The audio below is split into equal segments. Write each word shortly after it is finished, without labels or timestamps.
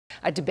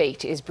A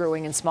debate is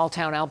brewing in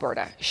small-town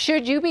Alberta.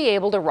 Should you be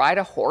able to ride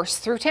a horse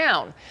through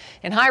town?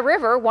 In High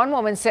River, one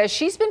woman says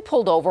she's been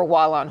pulled over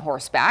while on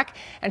horseback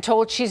and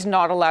told she's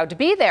not allowed to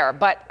be there.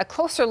 But a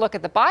closer look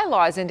at the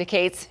bylaws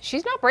indicates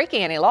she's not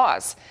breaking any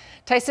laws.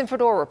 Tyson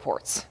Fedor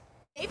reports.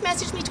 They've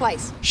messaged me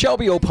twice.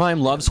 Shelby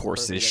Opheim loves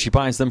horses. She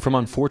buys them from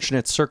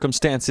unfortunate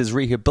circumstances,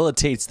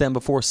 rehabilitates them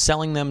before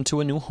selling them to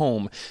a new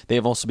home. They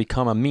have also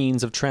become a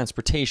means of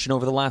transportation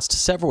over the last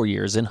several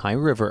years in High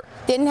River.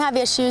 Didn't have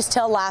issues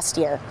till last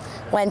year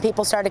when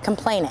people started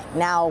complaining.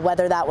 Now,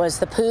 whether that was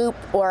the poop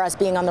or us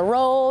being on the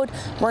road,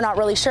 we're not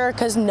really sure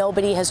because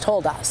nobody has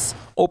told us.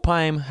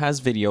 Opheim has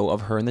video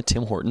of her in the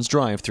Tim Hortons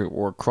drive-thru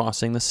or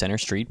crossing the Center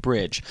Street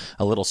Bridge.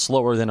 A little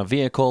slower than a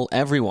vehicle,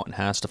 everyone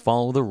has to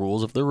follow the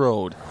rules of the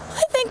road.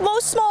 I think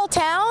most small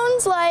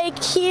towns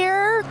like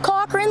here,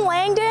 Cochrane,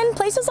 Langdon,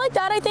 places like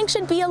that, I think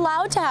should be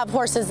allowed to have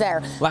horses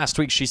there. Last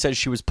week she says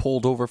she was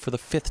pulled over for the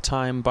 5th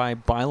time by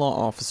bylaw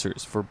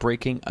officers for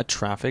breaking a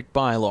traffic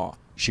bylaw.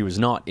 She was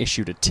not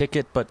issued a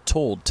ticket, but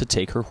told to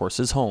take her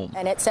horses home.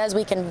 And it says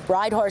we can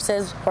ride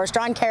horses,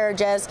 horse-drawn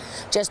carriages,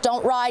 just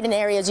don't ride in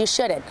areas you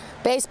shouldn't.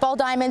 Baseball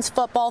diamonds,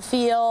 football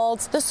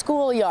fields, the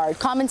schoolyard,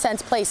 common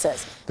sense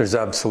places. There's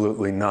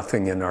absolutely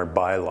nothing in our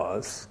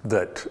bylaws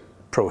that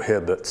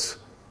prohibits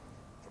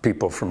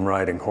people from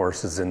riding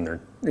horses in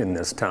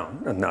this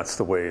town, and that's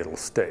the way it'll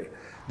stay.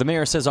 The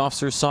mayor says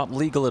officers sought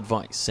legal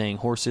advice, saying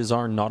horses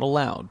are not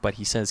allowed, but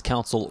he says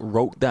council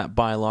wrote that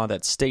bylaw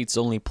that states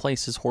only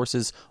places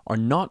horses are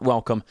not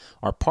welcome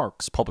are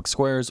parks, public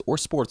squares, or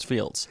sports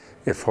fields.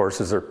 If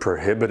horses are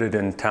prohibited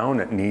in town,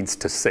 it needs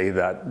to say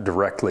that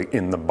directly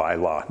in the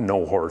bylaw,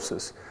 no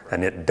horses,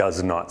 and it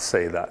does not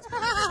say that.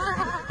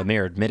 The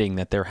mayor admitting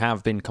that there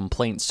have been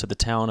complaints to the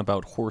town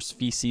about horse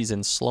feces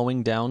and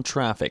slowing down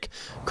traffic.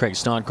 Craig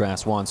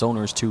Snodgrass wants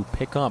owners to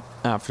pick up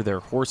after their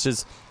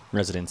horses.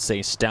 Residents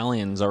say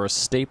stallions are a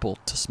staple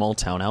to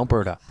small-town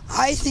Alberta.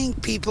 I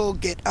think people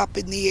get up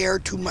in the air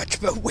too much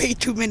about way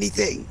too many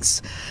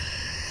things.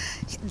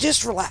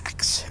 Just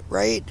relax,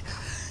 right?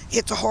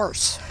 It's a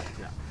horse.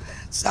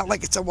 It's not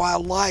like it's a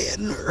wild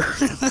lion.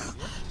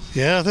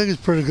 Yeah, I think it's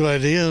a pretty good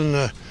idea,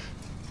 and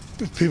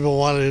if people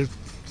want to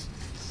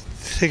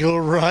take a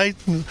little ride,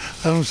 I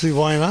don't see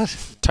why not.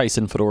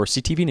 Tyson Fedor,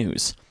 CTV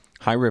News,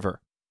 High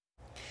River.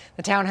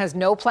 The town has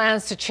no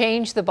plans to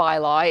change the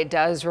bylaw. It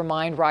does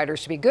remind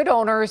riders to be good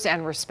owners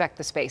and respect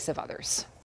the space of others.